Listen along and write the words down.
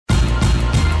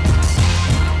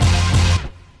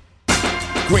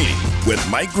Greeny with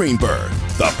Mike Greenberg,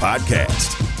 the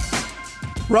podcast.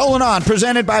 Rolling on,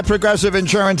 presented by Progressive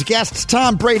Insurance. Guests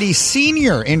Tom Brady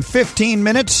Sr. in 15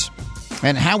 minutes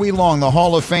and Howie Long, the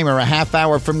Hall of Famer, a half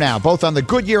hour from now. Both on the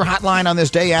Goodyear Hotline on this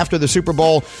day after the Super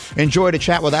Bowl. Enjoyed a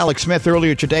chat with Alex Smith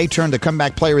earlier today, turned the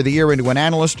Comeback Player of the Year into an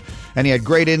analyst, and he had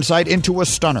great insight into a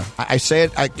stunner. I say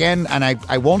it again, and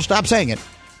I won't stop saying it.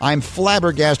 I'm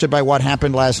flabbergasted by what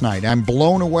happened last night. I'm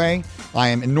blown away. I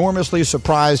am enormously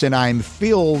surprised, and I'm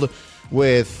filled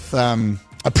with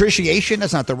appreciation.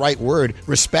 That's not the right word.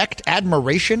 Respect,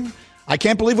 admiration. I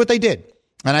can't believe what they did.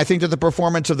 And I think that the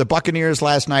performance of the Buccaneers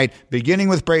last night, beginning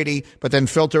with Brady, but then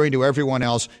filtering to everyone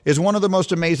else, is one of the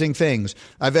most amazing things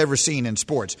I've ever seen in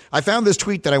sports. I found this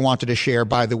tweet that I wanted to share,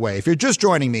 by the way. If you're just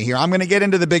joining me here, I'm going to get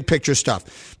into the big picture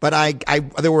stuff. But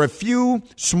there were a few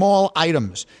small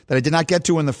items that I did not get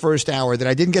to in the first hour that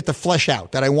I didn't get to flesh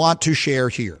out that I want to share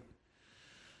here.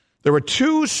 There were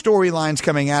two storylines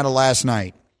coming out of last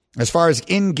night as far as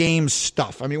in-game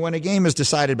stuff. I mean, when a game is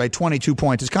decided by 22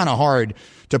 points, it's kind of hard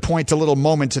to point to little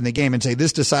moments in the game and say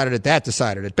this decided it, that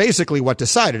decided it. Basically, what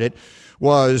decided it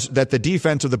was that the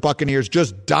defense of the Buccaneers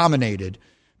just dominated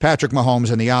Patrick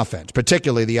Mahomes and the offense,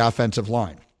 particularly the offensive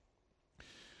line.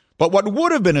 But what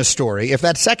would have been a story, if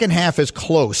that second half is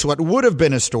close, what would have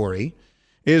been a story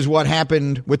is what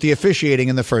happened with the officiating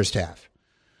in the first half,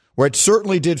 where it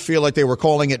certainly did feel like they were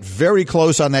calling it very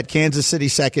close on that Kansas City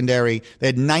secondary. They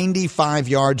had 95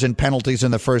 yards in penalties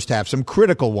in the first half, some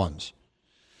critical ones.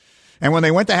 And when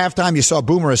they went to halftime, you saw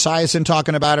Boomer Esiason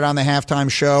talking about it on the halftime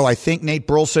show. I think Nate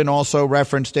Burleson also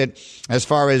referenced it as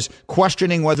far as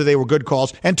questioning whether they were good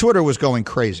calls, and Twitter was going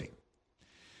crazy.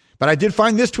 But I did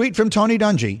find this tweet from Tony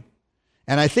Dungy,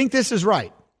 and I think this is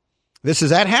right. This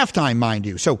is at halftime, mind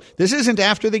you. So this isn't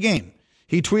after the game.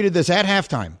 He tweeted this at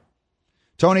halftime.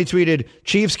 Tony tweeted,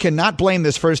 "Chiefs cannot blame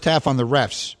this first half on the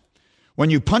refs.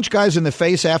 When you punch guys in the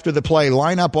face after the play,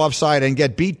 line up offside, and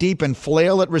get beat deep and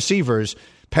flail at receivers,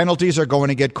 penalties are going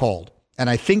to get called." And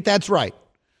I think that's right.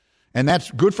 And that's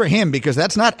good for him because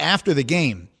that's not after the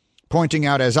game, pointing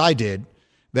out, as I did,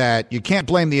 that you can't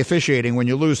blame the officiating when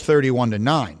you lose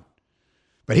 31-9.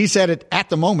 But he said it at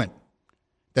the moment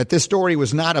that this story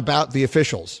was not about the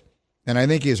officials. And I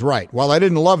think he's right. While I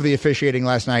didn't love the officiating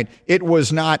last night, it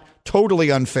was not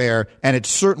totally unfair, and it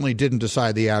certainly didn't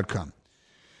decide the outcome.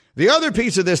 The other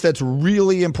piece of this that's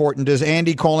really important is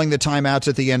Andy calling the timeouts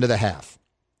at the end of the half.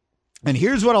 And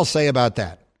here's what I'll say about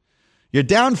that. You're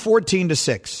down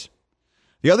 14-6.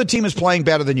 The other team is playing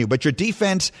better than you, but your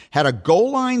defense had a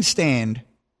goal line stand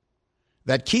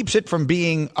that keeps it from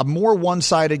being a more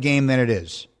one-sided game than it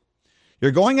is. You're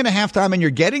going into halftime and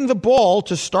you're getting the ball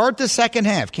to start the second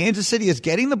half. Kansas City is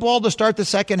getting the ball to start the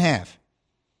second half.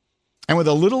 And with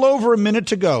a little over a minute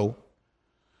to go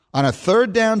on a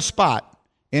third down spot,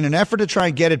 in an effort to try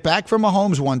and get it back from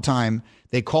Mahomes one time,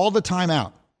 they called the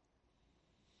timeout.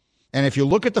 And if you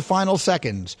look at the final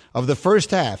seconds of the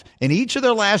first half, in each of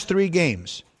their last three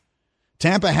games,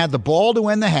 Tampa had the ball to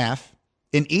end the half.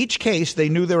 In each case, they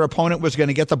knew their opponent was going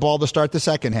to get the ball to start the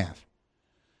second half.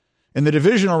 In the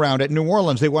divisional round at New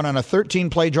Orleans, they went on a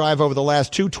 13-play drive over the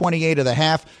last 2:28 of the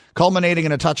half, culminating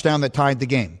in a touchdown that tied the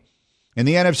game. In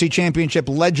the NFC Championship,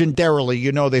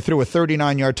 legendarily, they threw a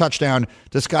 39-yard touchdown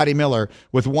to Scotty Miller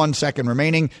with 1 second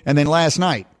remaining. And then last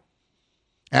night,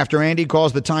 after Andy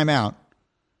calls the timeout,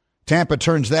 Tampa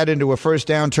turns that into a first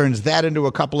down, turns that into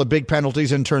a couple of big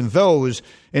penalties, and turned those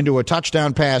into a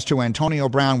touchdown pass to Antonio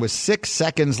Brown with 6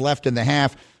 seconds left in the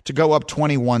half to go up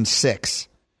 21-6.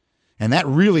 And that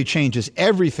really changes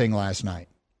everything last night.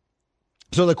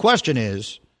 So the question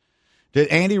is, did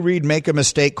Andy Reid make a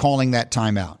mistake calling that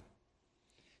timeout?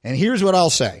 And here's what I'll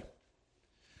say.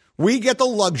 We get the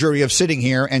luxury of sitting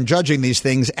here and judging these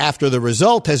things after the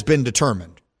result has been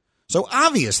determined. So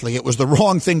obviously it was the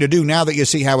wrong thing to do now that you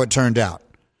see how it turned out.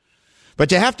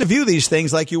 But you have to view these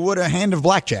things like you would a hand of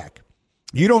blackjack.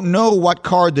 You don't know what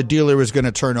card the dealer is going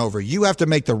to turn over. You have to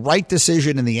make the right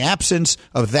decision in the absence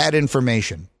of that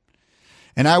information.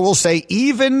 And I will say,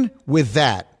 even with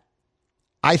that,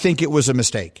 I think it was a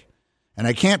mistake. And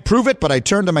I can't prove it, but I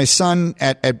turned to my son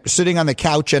at sitting on the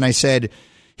couch and I said,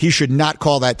 he should not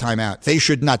call that timeout. They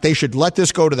should not. They should let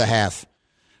this go to the half.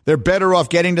 They're better off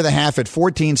getting to the half at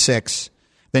 14-6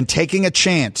 than taking a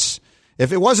chance.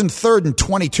 If it wasn't 3rd and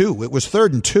 22, it was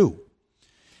 3rd and 2.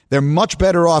 They're much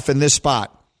better off in this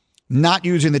spot, not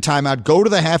using the timeout. Go to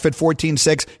the half at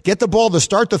 14-6, get the ball to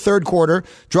start the third quarter,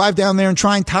 drive down there and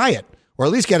try and tie it. Or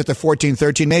at least get it to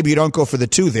 14-13. Maybe you don't go for the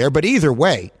 2 there, but either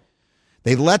way,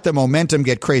 they let the momentum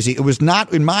get crazy. It was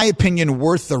not, in my opinion,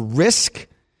 worth the risk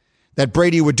that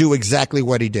Brady would do exactly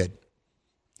what he did.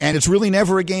 And it's really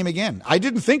never a game again. I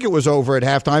didn't think it was over at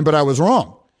halftime, but I was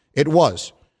wrong. It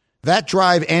was. That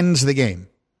drive ends the game.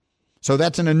 So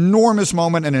that's an enormous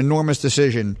moment, an enormous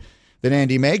decision that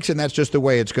Andy makes, and that's just the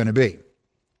way it's going to be.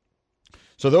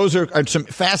 So those are some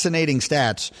fascinating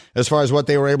stats as far as what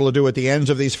they were able to do at the ends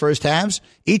of these first halves.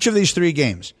 Each of these three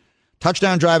games,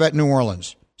 touchdown drive at New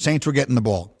Orleans, Saints were getting the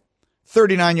ball.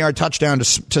 39-yard touchdown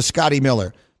to Scotty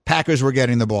Miller, Packers were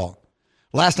getting the ball.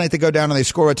 Last night they go down and they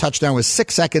score a touchdown with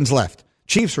 6 seconds left.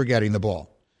 Chiefs were getting the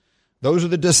ball. Those are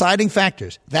the deciding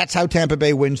factors. That's how Tampa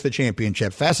Bay wins the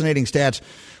championship. Fascinating stats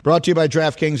brought to you by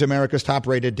DraftKings, America's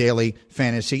top-rated daily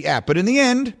fantasy app. But in the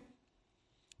end,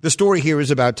 the story here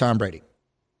is about Tom Brady.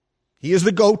 He is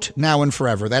the GOAT now and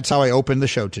forever. That's how I opened the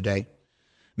show today.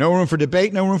 No room for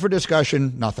debate, no room for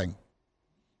discussion, nothing.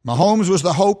 Mahomes was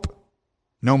the hope,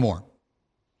 no more.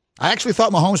 I actually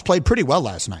thought Mahomes played pretty well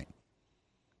last night.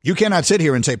 You cannot sit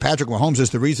here and say Patrick Mahomes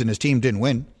is the reason his team didn't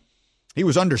win. He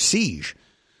was under siege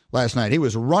last night. He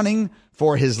was running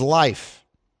for his life.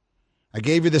 I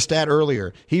gave you the stat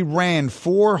earlier. He ran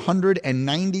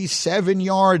 497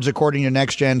 yards, according to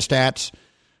Next Gen Stats,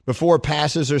 before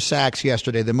passes or sacks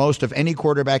yesterday, the most of any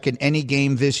quarterback in any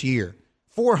game this year.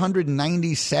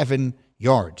 497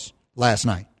 yards last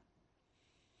night.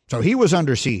 So he was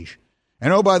under siege.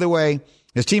 And oh, by the way,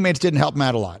 his teammates didn't help him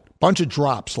out a lot. Bunch of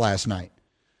drops last night.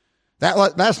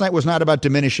 That last night was not about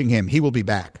diminishing him. He will be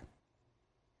back.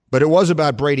 But it was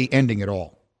about Brady ending it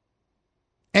all.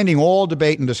 Ending all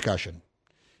debate and discussion.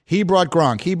 He brought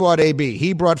Gronk. He brought AB.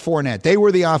 He brought Fournette. They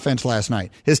were the offense last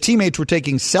night. His teammates were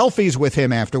taking selfies with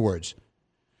him afterwards.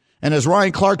 And as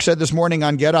Ryan Clark said this morning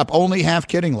on Get Up, only half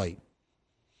kiddingly,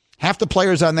 half the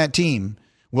players on that team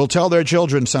will tell their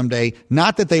children someday,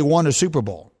 not that they won a Super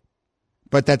Bowl,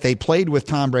 but that they played with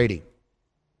Tom Brady.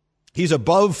 He's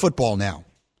above football now.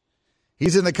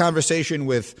 He's in the conversation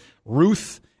with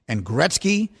Ruth and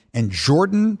Gretzky and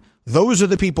Jordan. Those are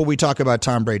the people we talk about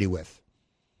Tom Brady with.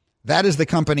 That is the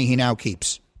company he now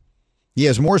keeps. He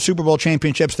has more Super Bowl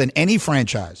championships than any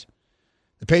franchise.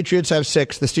 The Patriots have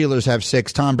 6. The Steelers have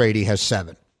 6. Tom Brady has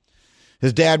 7.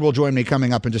 His dad will join me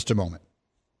coming up in just a moment.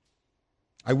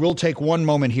 I will take one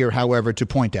moment here, however, to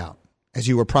point out, as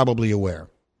you are probably aware,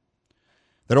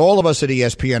 that all of us at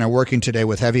ESPN are working today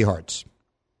with heavy hearts.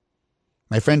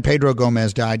 My friend Pedro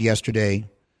Gomez died yesterday,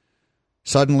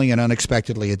 suddenly and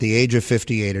unexpectedly, at the age of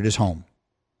 58 at his home.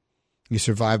 He's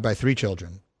survived by 3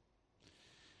 children.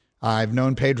 I've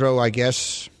known Pedro, I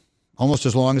guess, almost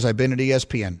as long as I've been at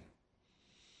ESPN.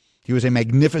 He was a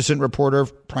magnificent reporter,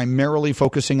 primarily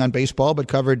focusing on baseball, but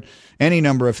covered any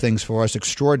number of things for us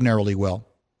extraordinarily well.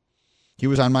 He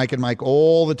was on Mike and Mike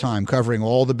all the time, covering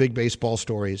all the big baseball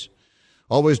stories,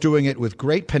 always doing it with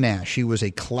great panache. He was a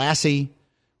classy,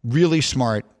 really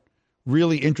smart,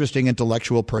 really interesting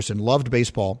intellectual person, loved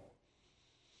baseball.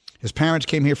 His parents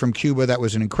came here from Cuba. That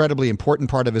was an incredibly important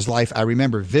part of his life. I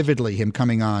remember vividly him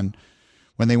coming on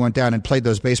when they went down and played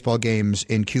those baseball games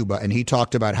in Cuba, and he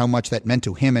talked about how much that meant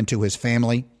to him and to his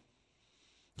family.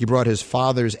 He brought his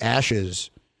father's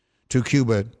ashes to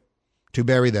Cuba to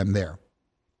bury them there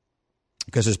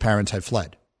because his parents had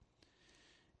fled.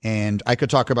 And I could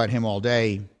talk about him all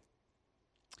day.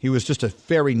 He was just a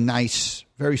very nice,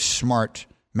 very smart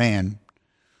man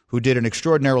who did an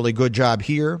extraordinarily good job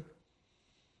here.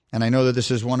 And I know that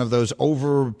this is one of those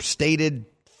overstated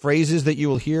phrases that you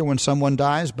will hear when someone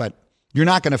dies, but you're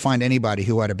not going to find anybody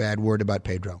who had a bad word about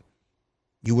Pedro.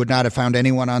 You would not have found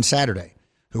anyone on Saturday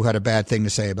who had a bad thing to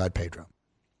say about Pedro.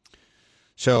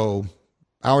 So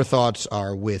our thoughts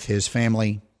are with his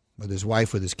family, with his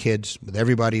wife, with his kids, with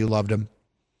everybody who loved him.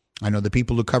 I know the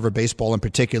people who cover baseball in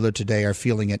particular today are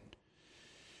feeling it.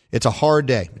 It's a hard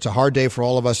day. It's a hard day for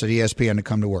all of us at ESPN to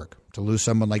come to work, to lose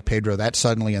someone like Pedro that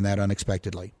suddenly and that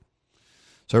unexpectedly.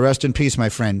 So rest in peace, my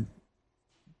friend.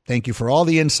 Thank you for all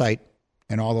the insight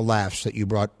and all the laughs that you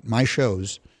brought my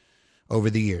shows over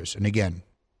the years. And again,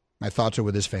 my thoughts are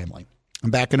with his family. I'm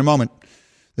back in a moment.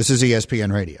 This is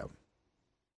ESPN Radio.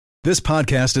 This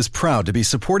podcast is proud to be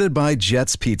supported by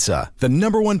Jets Pizza, the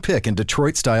 #1 pick in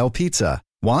Detroit-style pizza.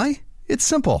 Why? It's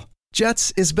simple.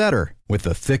 Jets is better. With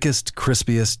the thickest,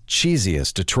 crispiest,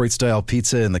 cheesiest Detroit-style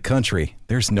pizza in the country,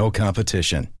 there's no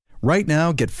competition. Right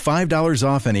now, get $5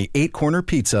 off any 8-corner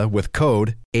pizza with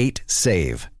code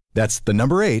 8SAVE. That's the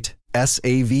number 8,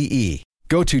 SAVE.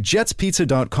 Go to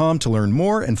jetspizza.com to learn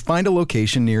more and find a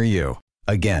location near you.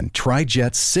 Again, try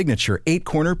Jet's signature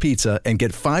 8-corner pizza and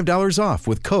get $5 off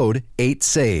with code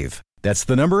 8SAVE. That's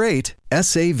the number 8,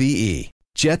 SAVE.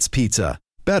 Jet's Pizza.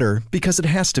 Better because it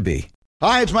has to be.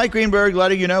 Hi, it's Mike Greenberg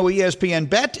letting you know ESPN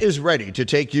Bet is ready to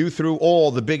take you through all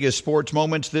the biggest sports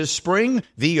moments this spring.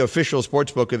 The official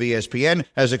sportsbook of ESPN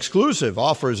has exclusive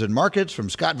offers and markets from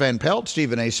Scott Van Pelt,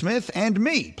 Stephen A. Smith, and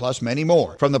me, plus many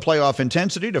more. From the playoff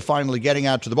intensity to finally getting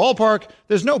out to the ballpark,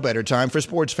 there's no better time for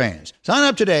sports fans. Sign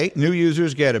up today. New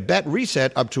users get a bet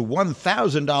reset up to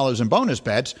 $1,000 in bonus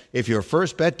bets if your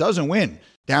first bet doesn't win.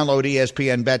 Download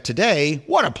ESPN Bet today.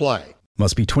 What a play.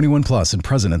 Must be 21 plus and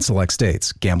present in select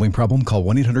states. Gambling problem? Call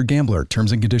 1-800-GAMBLER.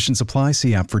 Terms and conditions apply.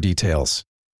 See app for details.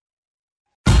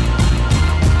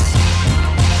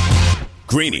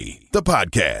 Greeny, the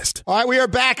podcast. All right, we are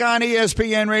back on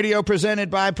ESPN Radio, presented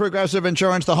by Progressive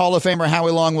Insurance. The Hall of Famer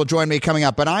Howie Long will join me coming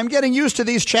up. But I'm getting used to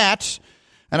these chats,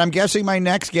 and I'm guessing my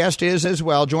next guest is as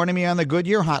well. Joining me on the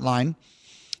Goodyear Hotline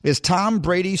is Tom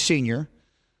Brady Sr.,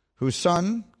 whose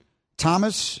son,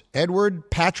 Thomas Edward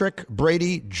Patrick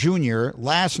Brady Jr.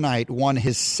 last night won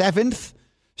his 7th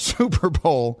Super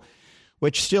Bowl,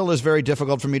 which still is very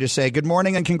difficult for me to say. Good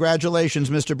morning and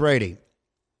congratulations, Mr. Brady.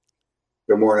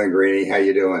 Good morning, Greeny. How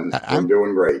you doing? I'm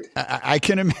doing great. I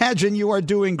can imagine you are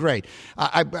doing great.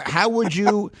 How would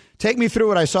you take me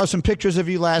through it? I saw some pictures of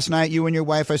you last night, you and your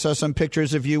wife. I saw some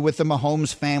pictures of you with the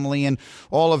Mahomes family and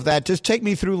all of that. Just take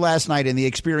me through last night and the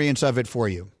experience of it for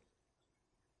you.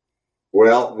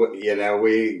 Well, you know,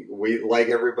 we like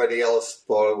everybody else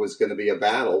thought it was going to be a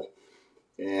battle,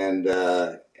 and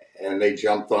they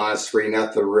jumped on us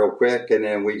 3-0 real quick, and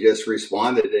then we just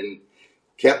responded and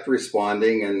kept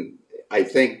responding. And I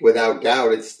think without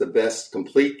doubt, it's the best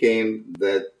complete game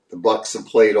that the Bucs have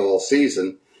played all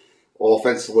season,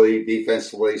 offensively,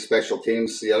 defensively, special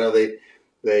teams. You know,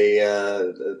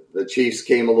 the Chiefs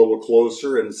came a little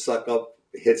closer and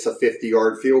hits a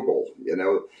 50-yard field goal. You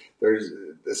know, there's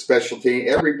the special team.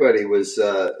 Everybody was.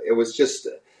 It was just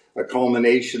a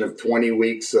culmination of 20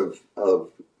 weeks of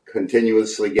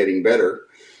continuously getting better.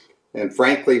 And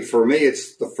frankly, for me,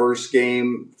 it's the first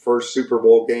Super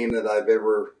Bowl game that I've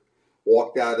ever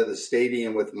walked out of the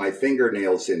stadium with my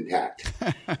fingernails intact.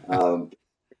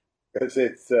 Because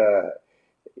it's,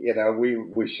 you know,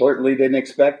 we certainly didn't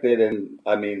expect it. And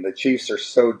I mean, the Chiefs are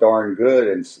so darn good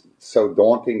and so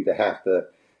daunting to have to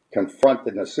confront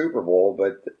in the Super Bowl.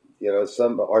 But, you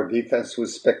know, our defense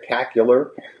was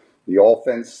spectacular. The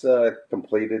offense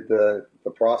completed the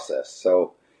process.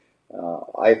 So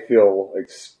I feel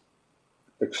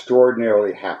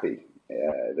extraordinarily happy.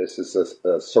 This is a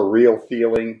surreal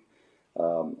feeling.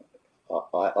 I'm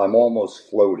almost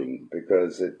floating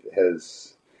because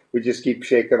we just keep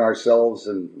shaking ourselves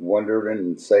and wondering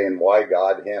and saying, why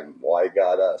God him? Why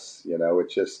God us? You know,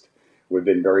 we've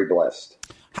been very blessed.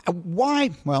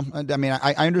 Why? Well, I mean,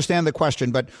 I understand the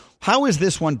question, but how is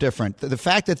this one different? The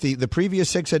fact that the previous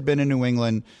 6 had been in New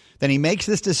England, then he makes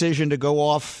this decision to go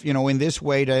off, you know, in this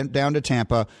way down to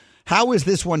Tampa. How is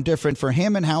this one different for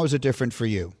him, and how is it different for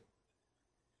you?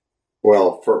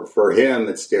 Well, for him,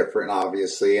 it's different,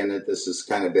 obviously, and this has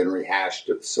kind of been rehashed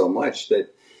so much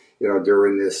that, you know,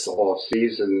 during this off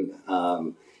season,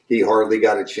 he hardly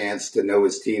got a chance to know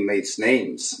his teammates'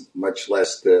 names, much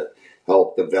less to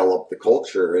help develop the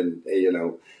culture. And, you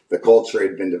know, the culture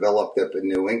had been developed up in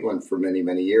New England for many,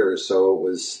 many years. So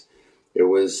it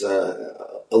was a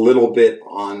little bit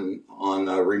on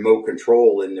remote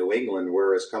control in New England,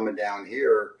 whereas coming down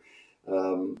here,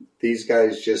 these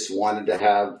guys just wanted to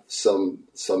have some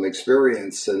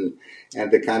experience and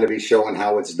to kind of be showing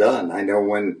how it's done. I know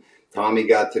when Tommy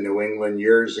got to New England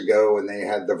years ago and they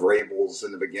had the Vrabels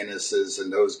and the McGinnises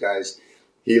and those guys,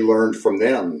 he learned from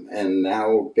them. And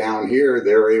now down here,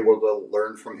 they're able to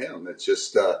learn from him. It's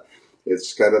just,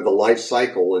 it's kind of the life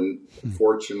cycle. And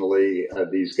fortunately,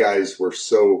 these guys were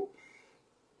so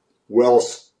well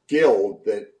skilled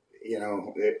that, you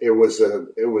know, it was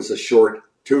a short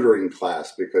tutoring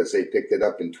class because they picked it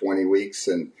up in 20 weeks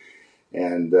and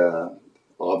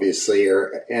obviously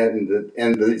and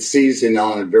the season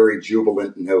on a very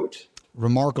jubilant note.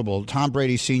 Remarkable. Tom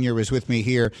Brady Sr. is with me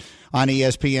here on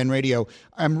ESPN Radio.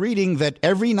 I'm reading that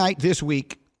every night this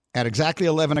week at exactly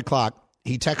 11 o'clock,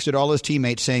 he texted all his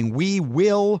teammates saying, "We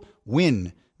will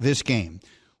win this game."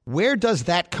 Where does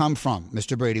that come from,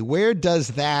 Mr. Brady? Where does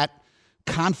that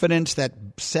confidence, that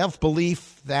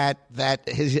self-belief that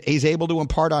he's able to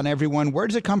impart on everyone, where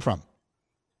does it come from?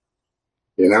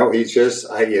 You know,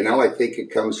 I think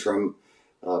it comes from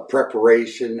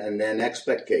preparation and then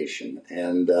expectation.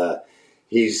 And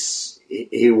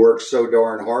he works so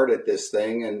darn hard at this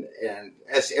thing, and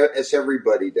as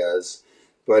everybody does.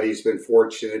 But he's been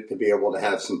fortunate to be able to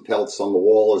have some pelts on the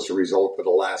wall as a result of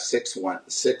the last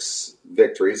six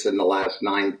victories in the last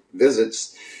 9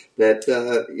 visits. That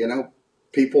you know,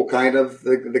 people kind of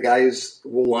the guys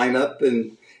will line up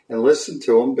and and listen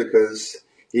to them because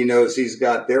he knows he's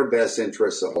got their best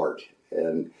interests at heart.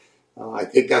 And I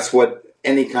think that's what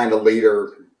any kind of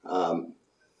leader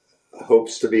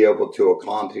hopes to be able to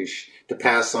accomplish, to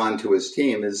pass on to his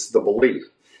team, is the belief.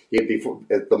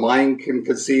 If the mind can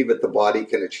conceive it, the body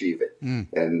can achieve it.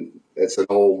 And it's an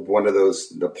old one of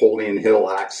those Napoleon Hill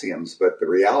axioms. But the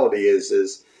reality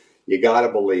is you got to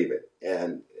believe it.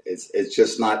 And it's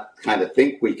just not kind of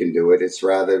think we can do it. It's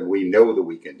rather we know that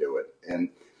we can do it. And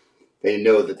they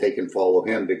know that they can follow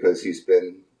him because he's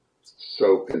been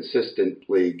so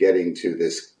consistently getting to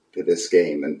this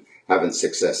game and having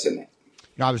success in it.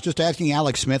 I was just asking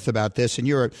Alex Smith about this, and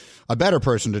you're a better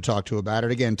person to talk to about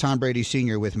it. Again, Tom Brady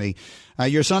Sr. with me.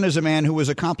 Your son is a man who has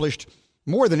accomplished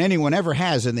more than anyone ever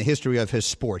has in the history of his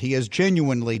sport. He has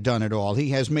genuinely done it all. He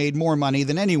has made more money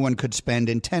than anyone could spend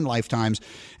in 10 lifetimes,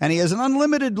 and he has an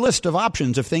unlimited list of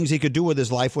options of things he could do with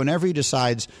his life whenever he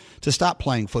decides to stop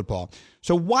playing football.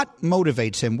 So what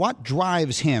motivates him? What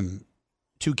drives him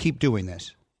to keep doing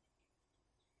this?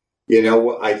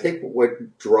 I think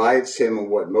what drives him and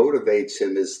what motivates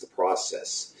him is the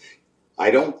process.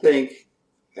 I don't think,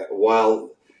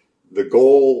 while the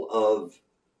goal of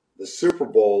the Super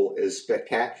Bowl is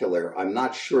spectacular, I'm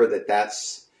not sure that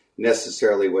that's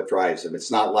necessarily what drives him.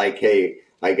 It's not like, hey,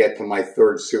 I get to my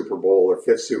third Super Bowl or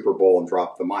fifth Super Bowl and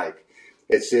drop the mic.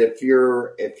 It's if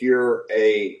you're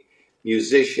a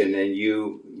musician and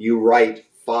you write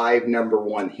 5 number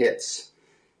 1 hits,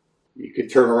 you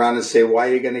could turn around and say, why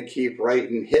are you going to keep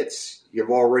writing hits? You've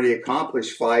already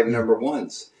accomplished 5 number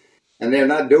 1s. And they're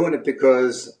not doing it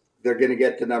because they're going to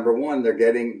get to number 1. They're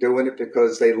doing it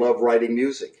because they love writing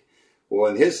music.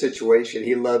 Well, in his situation,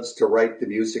 he loves to write the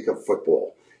music of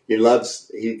football. He loves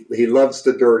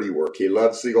the dirty work. He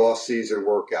loves the off-season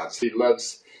workouts. He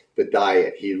loves the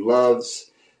diet. He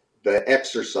loves the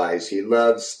exercise. He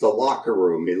loves the locker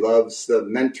room. He loves the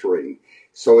mentoring.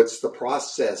 So it's the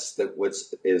process that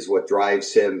is what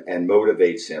drives him and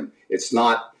motivates him. It's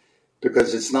not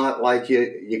like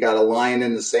you got a line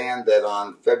in the sand that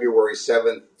on February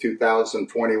 7th,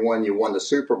 2021, you won the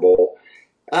Super Bowl.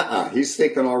 He's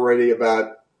thinking already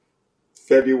about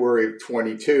February of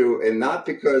 22, and not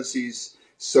because he's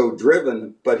so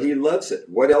driven, but he loves it.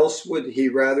 What else would he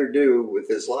rather do with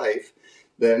his life?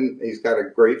 Then he's got a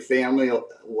great family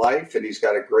life and he's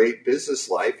got a great business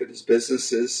life, and his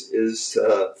business is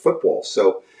football.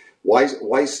 So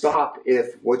why stop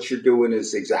if what you're doing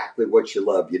is exactly what you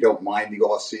love? You don't mind the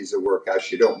off-season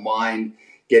workouts. You don't mind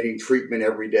getting treatment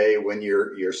every day when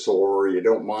you're sore. You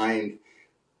don't mind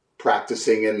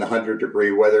practicing in the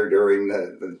 100-degree weather during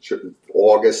the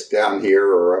August down here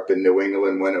or up in New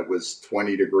England when it was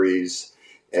 20 degrees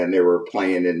and they were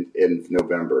playing in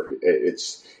November.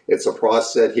 It's a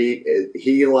process.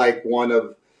 He like one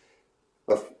of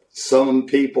some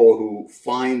people who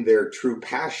find their true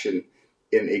passion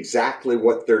in exactly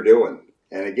what they're doing.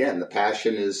 And again, the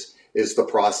passion is the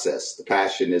process. The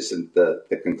passion isn't the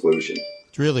conclusion.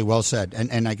 It's really well said.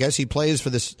 And I guess he plays for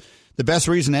the best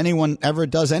reason anyone ever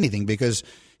does anything, because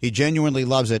he genuinely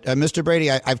loves it. Mr.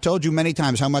 Brady, I've told you many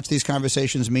times how much these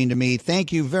conversations mean to me.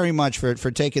 Thank you very much for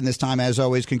taking this time, as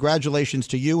always. Congratulations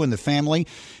to you and the family.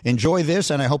 Enjoy this,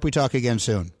 and I hope we talk again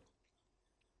soon.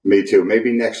 Me too.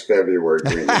 Maybe next February,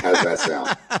 Green. How's that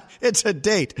sound? It's a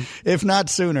date, if not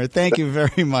sooner. Thank you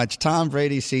very much. Tom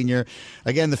Brady Sr.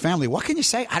 Again, the family. What can you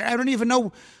say? I don't even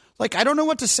know. I don't know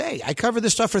what to say. I cover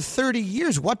this stuff for 30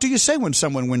 years. What do you say when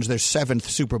someone wins their 7th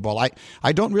Super Bowl?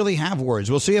 I don't really have words.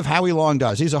 We'll see if Howie Long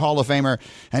does. He's a Hall of Famer,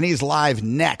 and he's live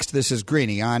next. This is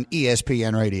Greeny on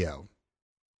ESPN Radio.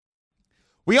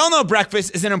 We all know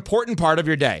breakfast is an important part of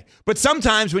your day, but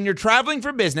sometimes when you're traveling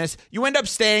for business, you end up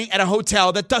staying at a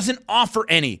hotel that doesn't offer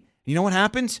any. You know what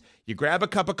happens? You grab a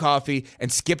cup of coffee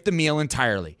and skip the meal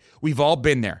entirely. We've all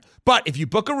been there. But if you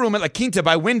book a room at La Quinta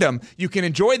by Wyndham, you can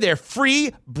enjoy their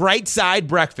free Bright Side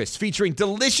breakfast featuring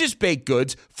delicious baked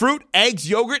goods, fruit, eggs,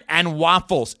 yogurt, and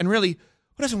waffles. And really,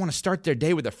 who doesn't want to start their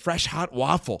day with a fresh, hot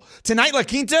waffle? Tonight, La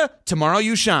Quinta, tomorrow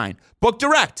you shine. Book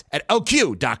direct at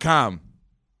lq.com.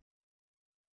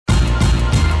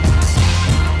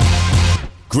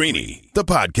 Greeny, the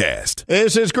podcast.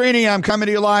 This is Greeny. I'm coming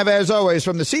to you live, as always,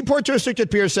 from the Seaport District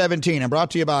at Pier 17. I'm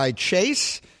brought to you by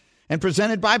Chase and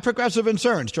presented by Progressive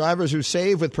Insurance. Drivers who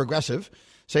save with Progressive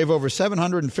save over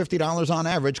 $750 on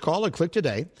average. Call or click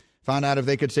today. Find out if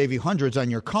they could save you hundreds on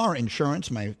your car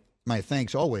insurance. My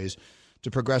thanks always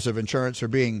to Progressive Insurance for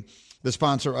being the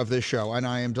sponsor of this show. And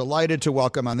I am delighted to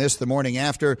welcome on this, the morning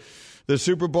after the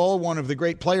Super Bowl, one of the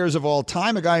great players of all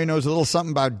time, a guy who knows a little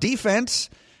something about defense,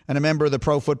 and a member of the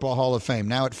Pro Football Hall of Fame.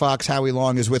 Now at Fox, Howie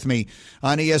Long is with me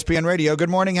on ESPN Radio. Good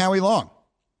morning, Howie Long.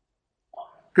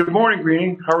 Good morning,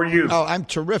 Greeny. How are you? Oh, I'm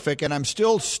terrific, and I'm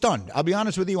still stunned. I'll be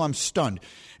honest with you, I'm stunned.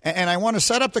 And I want to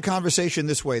set up the conversation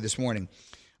this way this morning.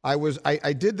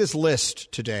 I did this list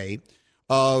today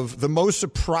of the most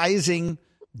surprising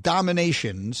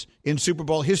dominations in Super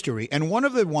Bowl history, and one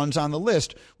of the ones on the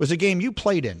list was a game you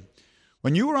played in.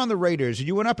 When you were on the Raiders,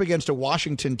 you went up against a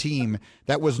Washington team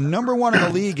that was number one in the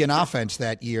league in offense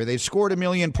that year. They scored 1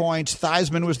 million points.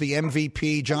 Theismann was the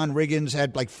MVP. John Riggins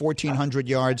had like 1,400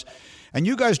 yards. And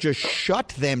you guys just shut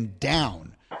them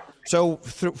down. So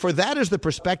for that as the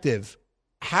perspective,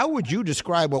 how would you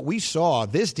describe what we saw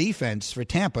this defense for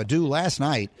Tampa do last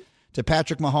night to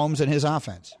Patrick Mahomes and his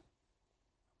offense?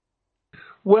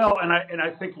 Well, and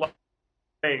I think like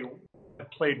I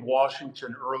played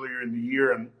Washington earlier in the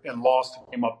year and lost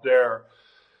a game up there.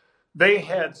 They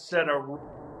had set a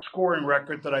scoring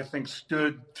record that I think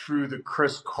stood through the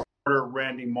Chris Carter,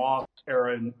 Randy Moss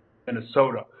era in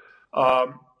Minnesota.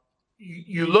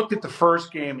 You looked at the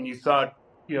first game and you thought,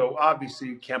 obviously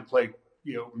you can't play,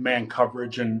 man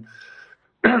coverage. And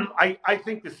I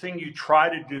think the thing you try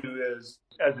to do is,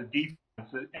 as a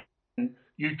defense,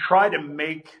 you try to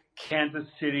make Kansas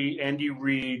City, Andy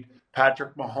Reid,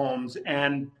 Patrick Mahomes,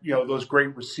 and, those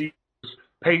great receivers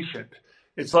patient.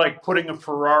 It's like putting a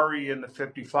Ferrari in the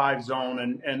 55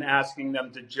 zone and asking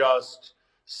them to just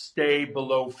stay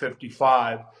below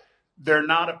 55. They're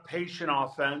not a patient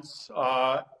offense.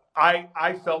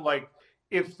 I felt like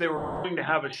if they were going to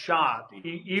have a shot,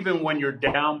 even when you're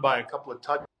down by a couple of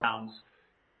touchdowns,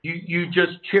 you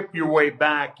just chip your way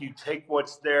back. You take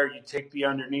what's there. You take the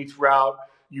underneath route.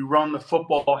 You run the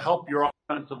football, help your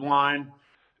offensive line.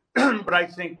 But I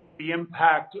think the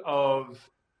impact of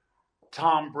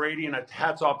Tom Brady, and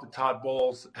hats off to Todd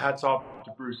Bowles, hats off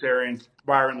to Bruce Arians,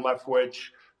 Byron Leftwich,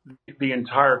 the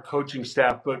entire coaching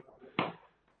staff. But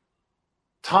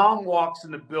Tom walks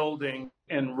in the building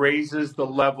and raises the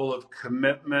level of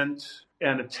commitment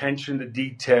and attention to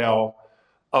detail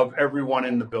of everyone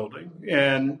in the building.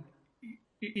 And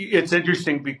it's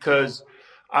interesting because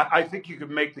I think you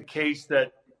could make the case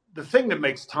that the thing that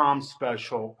makes Tom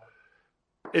special,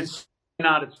 it's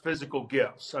not its physical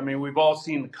gifts. I mean, we've all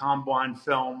seen the combine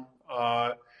film.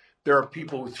 There are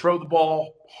people who throw the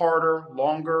ball harder,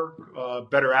 longer,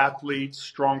 better athletes,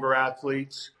 stronger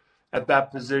athletes at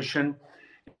that position.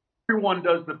 Everyone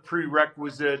does the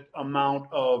prerequisite amount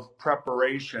of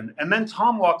preparation. And then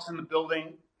Tom walks in the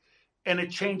building and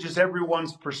it changes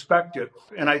everyone's perspective.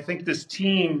 And I think this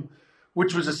team,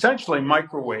 which was essentially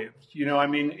microwaved,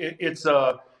 it's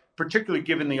particularly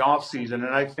given the offseason.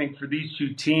 And I think for these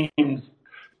two teams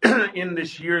in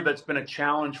this year, that's been a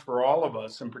challenge for all of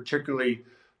us, and particularly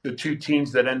the two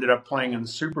teams that ended up playing in the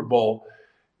Super Bowl.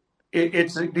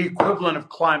 It's the equivalent of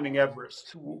climbing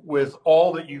Everest with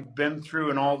all that you've been through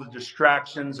and all the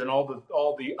distractions and all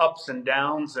the ups and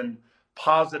downs and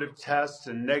positive tests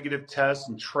and negative tests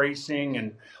and tracing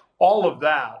and all of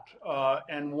that.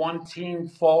 And one team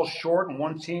falls short and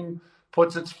one team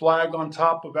puts its flag on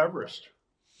top of Everest.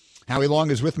 Howie Long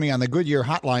is with me on the Goodyear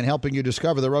hotline, helping you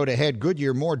discover the road ahead.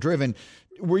 Goodyear, more driven.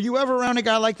 Were you ever around a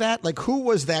guy like that? Like, who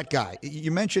was that guy?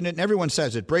 You mentioned it and everyone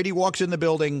says it. Brady walks in the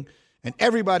building and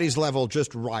everybody's level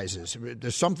just rises.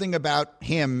 There's something about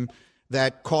him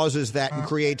that causes that and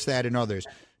creates that in others.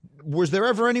 Was there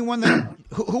ever anyone that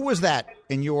who was that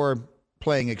in your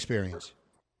playing experience?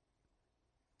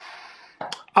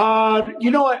 I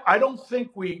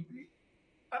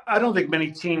don't think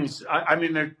many teams. I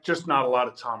mean, there's just not a lot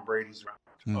of Tom Brady's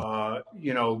around.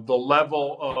 The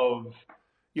level of,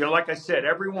 like I said,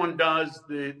 everyone does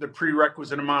the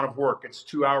prerequisite amount of work. It's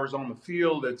 2 hours on the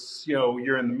field. It's,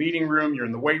 you're in the meeting room, you're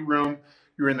in the weight room,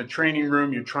 you're in the training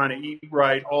room, you're trying to eat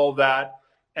right, all that.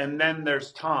 And then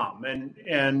there's Tom,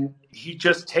 and he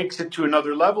just takes it to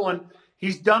another level. And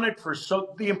he's done it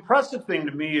the impressive thing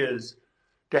to me is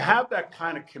to have that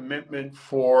kind of commitment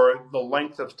for the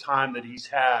length of time that he's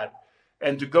had,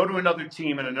 and to go to another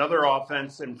team and another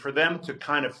offense, and for them to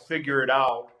kind of figure it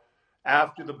out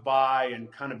after the bye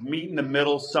and kind of meet in the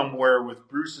middle somewhere with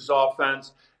Bruce's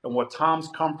offense and what Tom's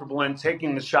comfortable in,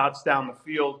 taking the shots down the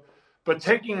field, but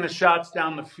taking the shots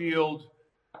down the field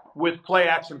with play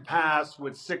action pass,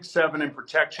 with 6-7 in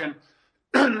protection,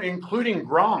 including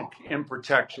Gronk in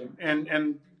protection.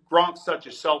 And Gronk's such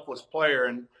a selfless player.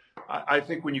 And I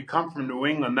think when you come from New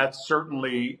England, that's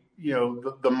certainly,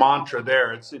 the mantra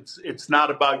there. It's not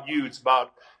about you. It's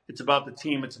about the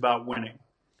team. It's about winning.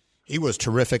 He was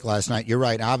terrific last night. You're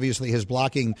right. Obviously, his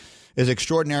blocking is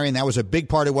extraordinary, and that was a big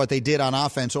part of what they did on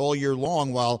offense all year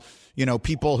long. While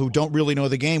people who don't really know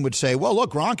the game would say, "Well,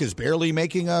 look, Gronk is barely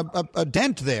making a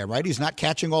dent there, right? He's not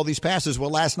catching all these passes."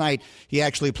 Well, last night he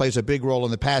actually plays a big role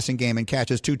in the passing game and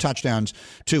catches 2 touchdowns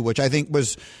too, which I think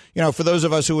was, for those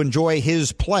of us who enjoy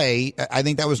his play, I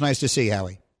think that was nice to see,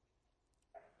 Howie.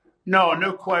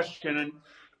 No question.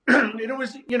 And it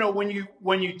was,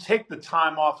 when you take the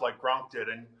time off like Gronk did,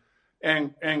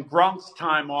 and Gronk's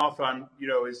time off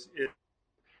is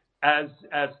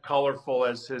as colorful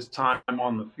as his time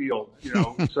on the field,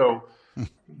 so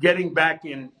getting back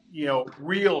in,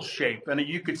 real shape. And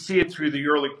you could see it through the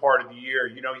early part of the year.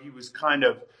 He was kind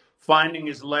of finding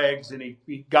his legs, and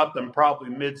he got them probably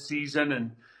mid-season,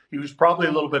 and he was probably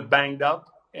a little bit banged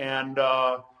up, and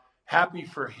happy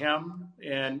for him.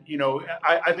 And,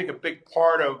 I think a big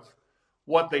part of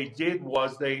what they did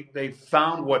was they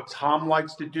found what Tom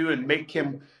likes to do and make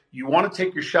him, you want to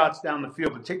take your shots down the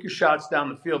field, but take your shots down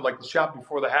the field like the shot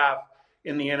before the half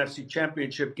in the NFC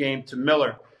Championship game to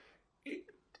Miller.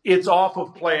 It's off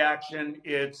of play action.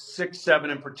 It's 6-7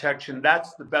 in protection.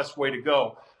 That's the best way to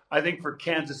go. I think for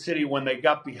Kansas City, when they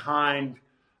got behind,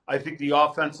 I think the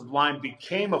offensive line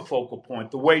became a focal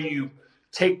point. The way you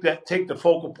take the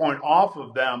focal point off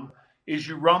of them is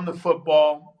you run the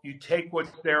football, you take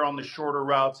what's there on the shorter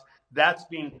routes. That's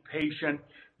being patient.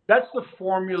 That's the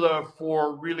formula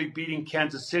for really beating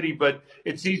Kansas City, but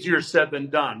it's easier said than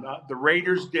done. The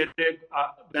Raiders did it.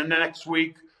 Then the next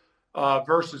week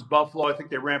versus Buffalo, I think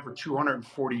they ran for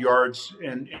 240 yards,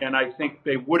 and I think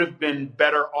they would have been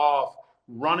better off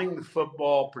running the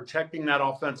football, protecting that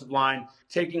offensive line,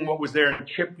 taking what was there and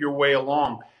chip your way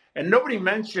along. And nobody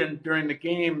mentioned during the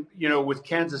game, with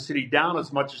Kansas City down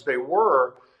as much as they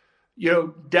were,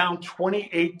 down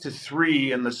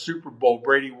 28-3 in the Super Bowl,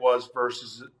 Brady was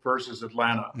versus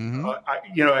Atlanta.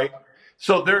 Mm-hmm.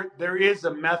 So there is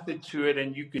a method to it,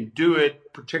 and you can do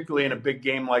it, particularly in a big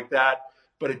game like that.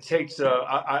 But it takes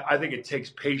I think it takes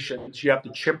patience. You have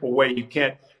to chip away. You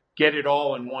can't get it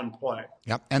all in one play.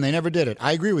 Yep, and they never did it.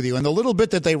 I agree with you. And the little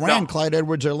bit that they ran Clyde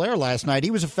Edwards-Helaire last night,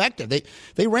 he was effective.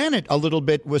 They ran it a little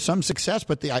bit with some success,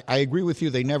 but I agree with you.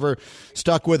 They never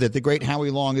stuck with it. The great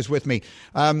Howie Long is with me.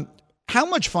 How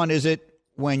much fun is it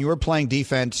when you're playing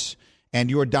defense and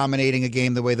you're dominating a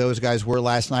game the way those guys were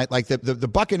last night? Like the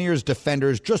Buccaneers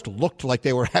defenders just looked like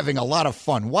they were having a lot of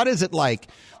fun. What is it like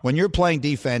when you're playing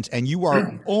defense and you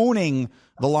are owning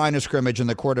the line of scrimmage and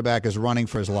the quarterback is running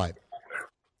for his life?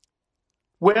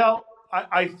 Well,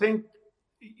 I think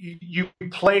you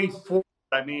play for.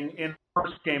 I mean, in the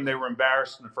first game, they were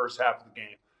embarrassed in the first half of the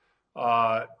game.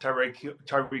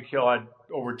 Tyreek Hill had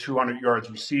over 200 yards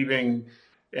receiving,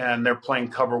 and they're playing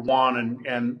cover one,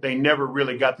 and they never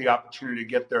really got the opportunity to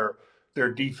get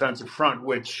their defensive front,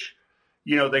 which,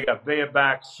 they got Vea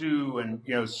back, Sue, and,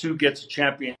 Sue gets a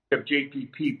championship.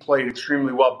 JPP played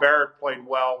extremely well. Barrett played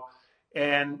well.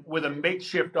 And with a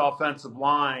makeshift offensive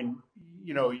line,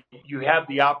 you have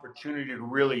the opportunity to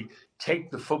really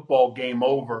take the football game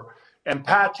over. And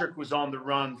Patrick was on the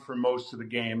run for most of the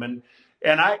game. And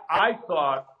I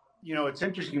thought, it's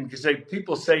interesting because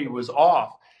people say he was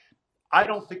off. I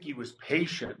don't think he was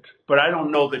patient, but I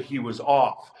don't know that he was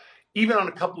off. Even on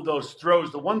a couple of those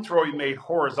throws, the one throw he made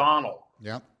horizontal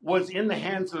was in the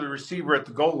hands of the receiver at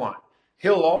the goal line.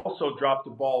 Hill also dropped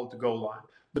the ball at the goal line.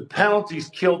 The penalties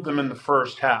killed them in the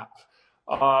first half.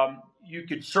 You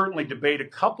could certainly debate a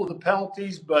couple of the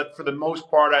penalties, but for the most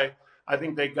part, I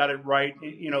think they got it right.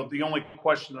 The only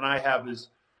question that I have is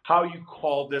how you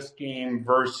call this game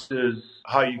versus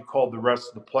how you called the rest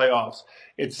of the playoffs.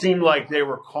 It seemed like they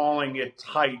were calling it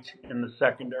tight in the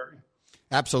secondary.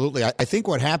 Absolutely. I think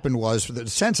what happened was, the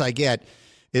sense I get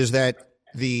is that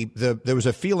there was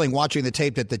a feeling watching the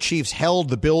tape that the Chiefs held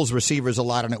the Bills receivers a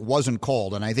lot and it wasn't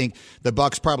called. And I think the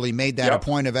Bucks probably made that a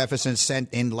point of emphasis,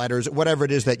 sent in letters, whatever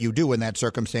it is that you do in that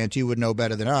circumstance. You would know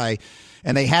better than I.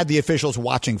 And they had the officials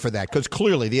watching for that because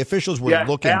clearly the officials were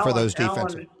looking for those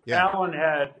defenses. Allen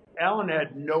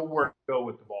had nowhere to go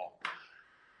with the ball.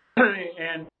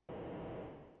 And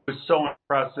it was so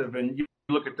impressive. And you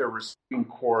look at their receiving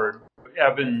core.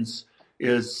 Evans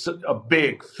is a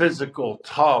big, physical,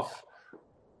 tough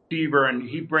receiver, and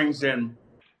he brings in,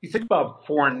 you think about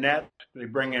Fournette, they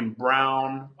bring in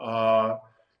Brown.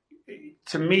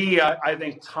 To me, I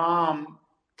think Tom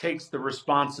takes the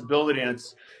responsibility, and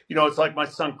it's like my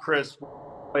son Chris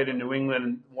played in New England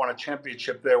and won a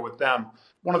championship there with them.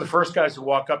 One of the first guys to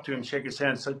walk up to him, shake his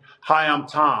hand, and said, "Hi, I'm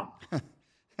Tom."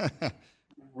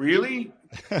 Really?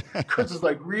 Chris is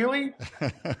like, really?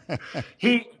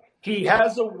 He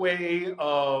has a way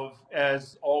of,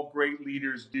 as all great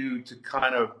leaders do, to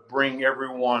kind of bring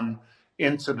everyone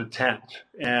into the tent.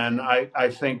 And I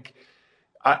think,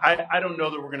 I don't know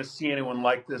that we're going to see anyone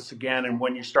like this again. And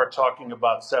when you start talking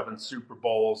about 7 Super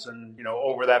Bowls and,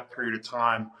 over that period of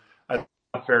time, I think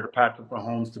it's not fair to Patrick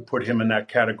Mahomes to put him in that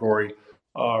category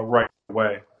right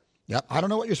away. Yep. I don't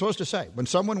know what you're supposed to say. When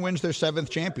someone wins their 7th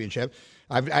championship,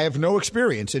 I have no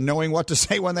experience in knowing what to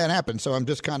say when that happens. So I'm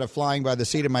just kind of flying by the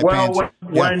seat of my pants.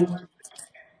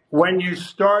 When you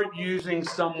start using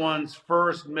someone's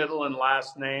first, middle, and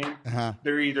last name,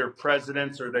 they're either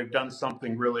presidents or they've done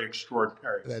something really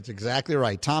extraordinary. That's exactly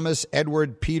right. Thomas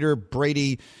Edward Peter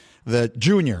Brady, the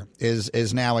Jr.,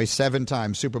 is now a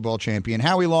 7-time Super Bowl champion.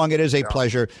 Howie Long, it is a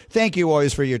pleasure. Thank you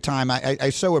always for your time. I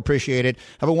so appreciate it.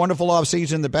 Have a wonderful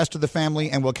offseason, the best of the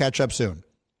family, and we'll catch up soon.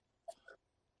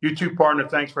 You too, partner.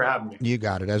 Thanks for having me. You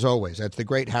got it, as always. That's the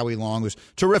great Howie Long, who's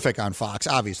terrific on Fox,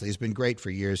 obviously. He's been great for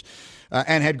years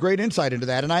and had great insight into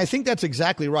that. And I think that's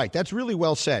exactly right. That's really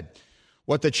well said.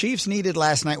 What the Chiefs needed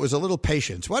last night was a little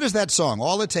patience. What is that song?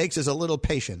 All it takes is a little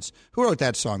patience. Who wrote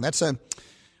that song?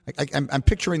 I'm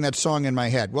picturing that song in my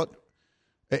head. What?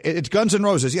 It's Guns N'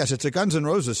 Roses. Yes, it's a Guns N'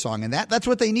 Roses song. And that's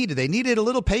what they needed. They needed a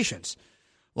little patience.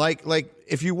 Like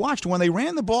if you watched when they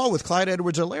ran the ball with Clyde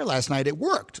Edwards-Helaire last night, it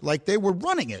worked. Like they were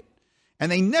running it, and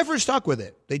they never stuck with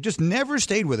it. They just never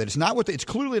stayed with it. It's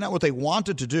clearly not what they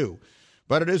wanted to do,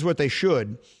 but it is what they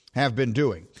should have been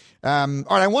doing. All right,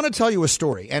 I want to tell you a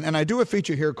story, and I do a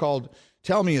feature here called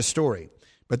 "Tell Me a Story,"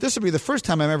 but this will be the first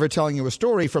time I'm ever telling you a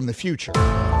story from the future.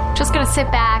 Just gonna sit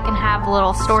back and have a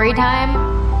little story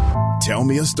time. Tell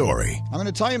me a story. I'm going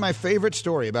to tell you my favorite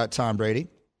story about Tom Brady.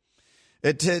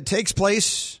 It takes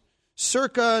place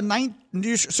circa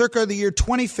the year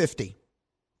 2050.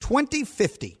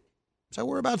 2050. So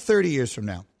we're about 30 years from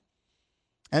now.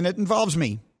 And it involves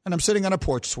me. And I'm sitting on a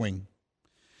porch swing.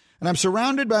 And I'm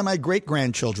surrounded by my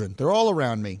great-grandchildren. They're all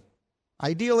around me.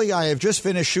 Ideally, I have just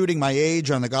finished shooting my age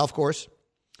on the golf course.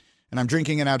 And I'm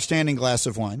drinking an outstanding glass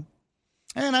of wine.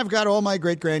 And I've got all my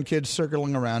great-grandkids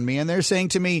circling around me. And they're saying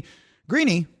to me,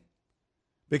 Greenie,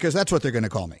 because that's what they're going to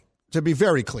call me. To be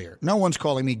very clear, no one's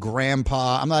calling me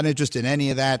grandpa. I'm not interested in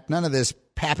any of that. None of this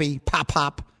pappy,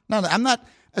 pop. No, I'm not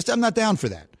down for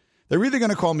that. They're either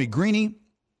going to call me Greenie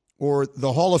or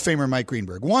the Hall of Famer Mike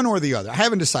Greenberg, one or the other. I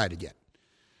haven't decided yet.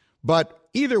 But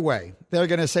either way, they're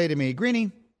going to say to me,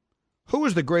 Greenie, who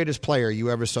was the greatest player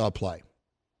you ever saw play?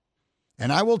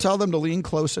 And I will tell them to lean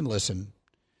close and listen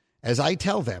as I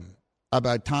tell them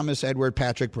about Thomas Edward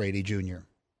Patrick Brady Jr.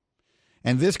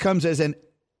 And this comes as an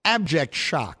abject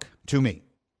shock to me.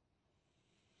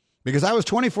 Because I was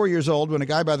 24 years old when a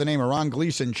guy by the name of Ron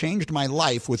Gleason changed my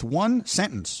life with one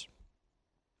sentence.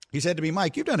 He said to me,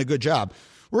 Mike, you've done a good job.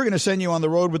 We're going to send you on the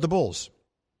road with the Bulls.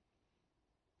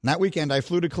 And that weekend, I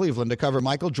flew to Cleveland to cover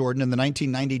Michael Jordan in the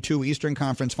 1992 Eastern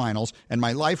Conference Finals, and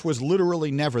my life was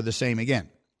literally never the same again.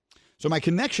 So my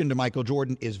connection to Michael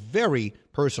Jordan is very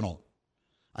personal.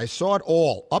 I saw it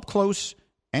all up close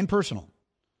and personal.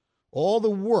 All the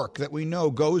work that we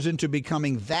know goes into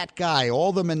becoming that guy,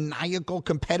 all the maniacal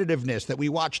competitiveness that we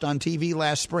watched on TV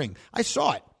last spring. I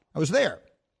saw it. I was there.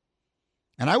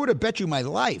 And I would have bet you my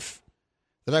life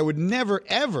that I would never,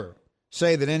 ever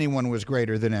say that anyone was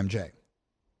greater than MJ.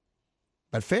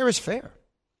 But fair is fair.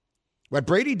 What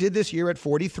Brady did this year at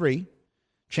 43,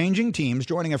 changing teams,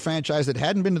 joining a franchise that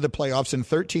hadn't been to the playoffs in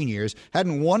 13 years,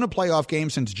 hadn't won a playoff game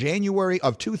since January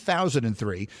of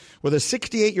 2003, with a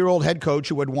 68-year-old head coach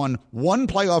who had won one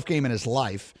playoff game in his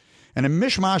life, and a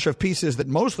mishmash of pieces that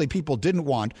mostly people didn't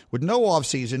want, with no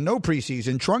offseason, no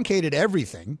preseason, truncated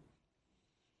everything.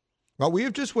 What we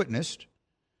have just witnessed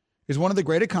is one of the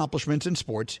great accomplishments in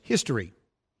sports history.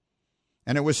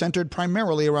 And it was centered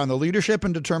primarily around the leadership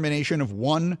and determination of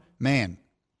one man.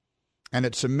 And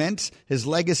it cements his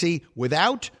legacy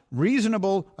without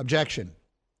reasonable objection.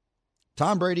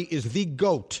 Tom Brady is the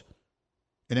GOAT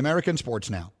in American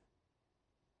sports now.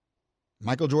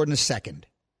 Michael Jordan is second.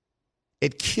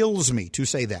 It kills me to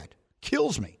say that.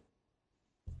 Kills me.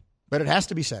 But it has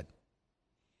to be said.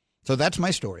 So that's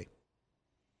my story.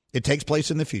 It takes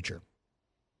place in the future.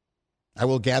 I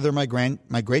will gather my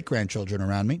great-grandchildren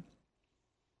around me,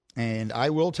 and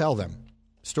I will tell them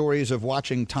stories of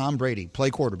watching Tom Brady play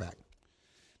quarterback,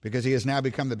 because he has now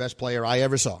become the best player I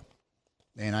ever saw.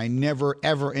 And I never,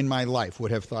 ever in my life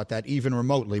would have thought that even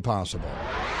remotely possible.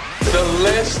 The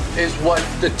list is what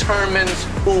determines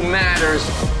who matters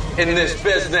in this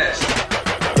business.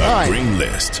 The Green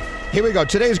List. Here we go.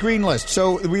 Today's green list.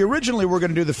 So we originally were going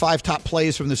to do the 5 top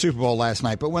plays from the Super Bowl last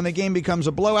night, but when the game becomes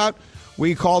a blowout,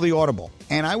 we call the audible.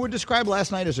 And I would describe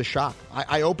last night as a shock.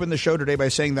 I opened the show today by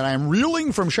saying that I am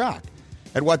reeling from shock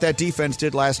at what that defense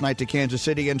did last night to Kansas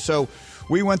City. And so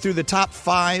we went through the top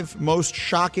 5 most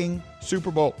shocking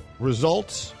Super Bowl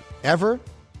results ever.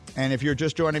 And if you're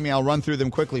just joining me, I'll run through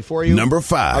them quickly for you. Number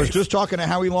 5. I was just talking to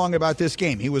Howie Long about this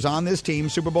game. He was on this team,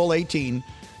 Super Bowl 18.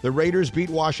 The Raiders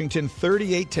beat Washington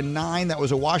 38-9. That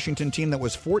was a Washington team that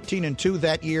was 14-2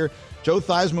 that year. Joe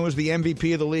Theismann was the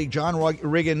MVP of the league. John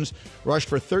Riggins rushed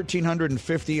for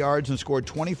 1,350 yards and scored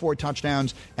 24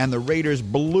 touchdowns, and the Raiders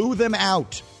blew them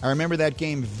out. I remember that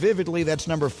game vividly. That's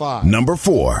number 5. Number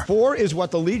 4. 4 is what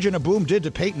the Legion of Boom did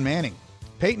to Peyton Manning.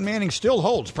 Peyton Manning still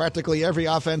holds practically every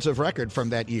offensive record from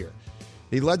that year.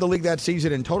 He led the league that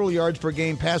season in total yards per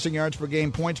game, passing yards per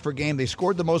game, points per game. They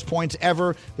scored the most points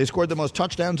ever. They scored the most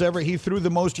touchdowns ever. He threw the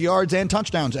most yards and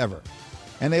touchdowns ever.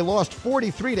 And they lost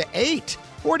 43-8.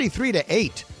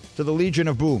 43-8 to the Legion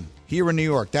of Boom here in New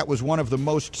York. That was one of the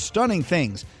most stunning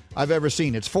things I've ever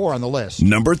seen. It's 4 on the list.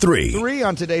 Number 3. 3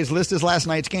 on today's list is last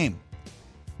night's game.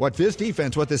 What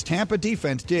this Tampa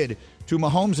defense did to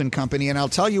Mahomes and company, and I'll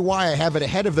tell you why I have it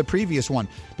ahead of the previous one,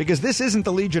 because this isn't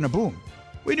the Legion of Boom.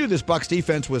 We knew this Bucs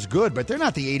defense was good, but they're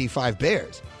not the 85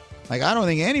 Bears. I don't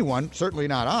think anyone, certainly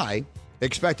not I,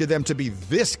 expected them to be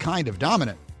this kind of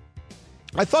dominant.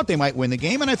 I thought they might win the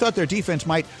game, and I thought their defense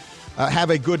might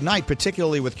have a good night,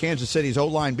 particularly with Kansas City's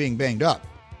O-line being banged up.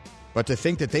 But to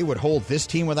think that they would hold this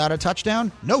team without a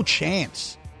touchdown? No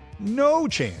chance. No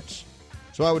chance.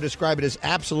 So I would describe it as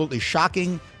absolutely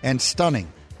shocking and stunning.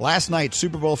 Last night,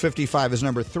 Super Bowl 55 is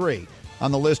number 3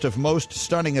 on the list of most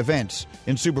stunning events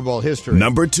in Super Bowl history.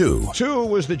 Number 2. 2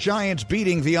 was the Giants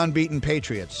beating the unbeaten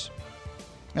Patriots.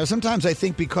 Now, sometimes I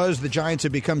think because the Giants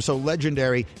have become so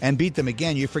legendary and beat them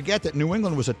again, you forget that New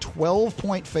England was a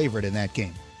 12-point favorite in that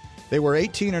game. They were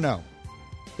 18-0.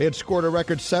 They had scored a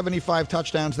record 75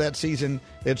 touchdowns that season.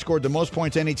 They had scored the most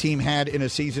points any team had in a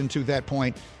season to that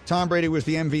point. Tom Brady was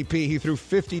the MVP. He threw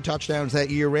 50 touchdowns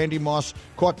that year. Randy Moss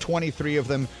caught 23 of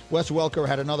them. Wes Welker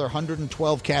had another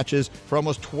 112 catches for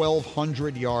almost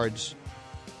 1,200 yards.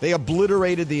 They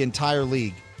obliterated the entire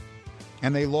league.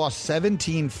 And they lost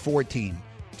 17-14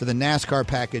 to the NASCAR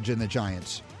package and the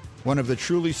Giants. One of the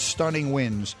truly stunning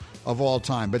wins of all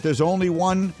time. But there's only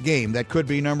one game that could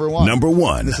be number 1. Number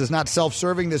 1. This is not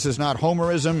self-serving. This is not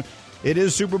homerism. It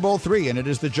is Super Bowl 3, and it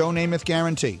is the Joe Namath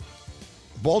guarantee.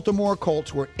 Baltimore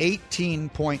Colts were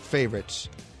 18-point favorites,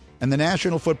 and the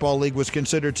National Football League was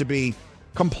considered to be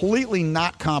completely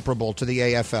not comparable to the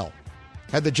AFL.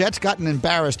 Had the Jets gotten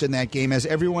embarrassed in that game, as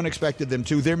everyone expected them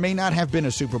to, there may not have been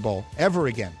a Super Bowl ever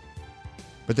again.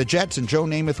 But the Jets and Joe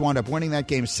Namath wound up winning that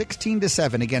game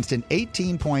 16-7 against an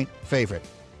 18-point favorite.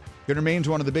 It remains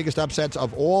one of the biggest upsets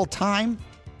of all time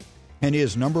and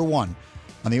is number 1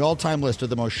 on the all-time list of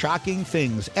the most shocking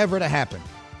things ever to happen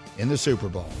in the Super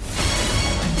Bowl.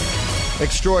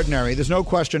 Extraordinary. There's no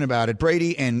question about it.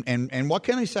 Brady and what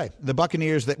can I say? The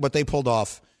Buccaneers, that what they pulled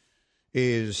off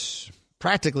is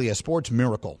practically a sports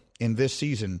miracle in this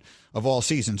season of all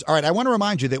seasons. All right, I want to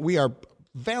remind you that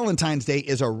Valentine's Day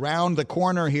is around the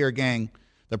corner here, gang.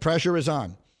 The pressure is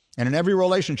on. And in every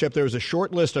relationship, there is a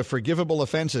short list of forgivable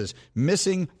offenses.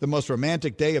 Missing the most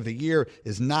romantic day of the year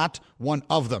is not one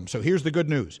of them. So here's the good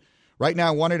news. Right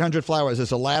now, 1-800-Flowers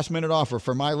is a last-minute offer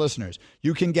for my listeners.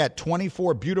 You can get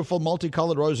 24 beautiful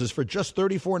multicolored roses for just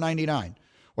 $34.99.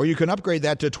 Or you can upgrade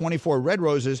that to 24 red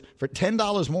roses for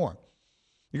 $10 more.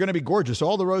 You're going to be gorgeous.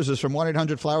 All the roses from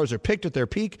 1-800-Flowers are picked at their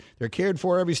peak. They're cared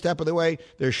for every step of the way.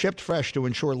 They're shipped fresh to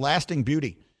ensure lasting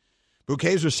beauty.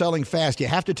 Bouquets are selling fast. You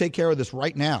have to take care of this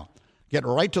right now. Get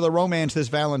right to the romance this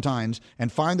Valentine's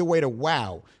and find the way to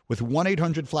wow with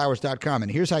 1-800-Flowers.com.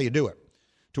 And here's how you do it.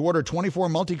 To order 24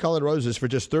 multicolored roses for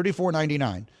just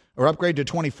 $34.99 or upgrade to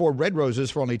 24 red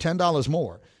roses for only $10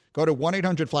 more, go to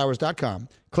 1-800-Flowers.com,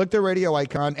 click the radio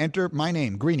icon, enter my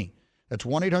name, Greenie. That's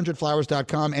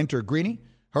 1-800-Flowers.com, enter Greenie.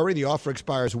 Hurry, the offer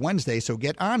expires Wednesday, so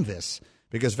get on this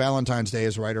because Valentine's Day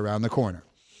is right around the corner.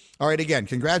 All right, again,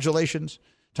 congratulations,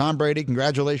 Tom Brady.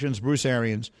 Congratulations, Bruce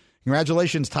Arians.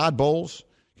 Congratulations, Todd Bowles.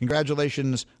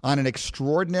 Congratulations on an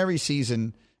extraordinary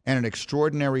season and an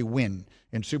extraordinary win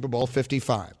in Super Bowl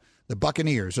 55. The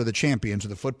Buccaneers are the champions of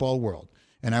the football world.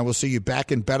 And I will see you back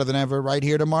and better than ever right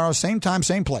here tomorrow. Same time,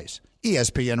 same place.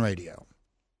 ESPN Radio.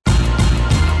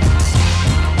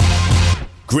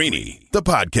 Greeny, the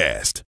podcast.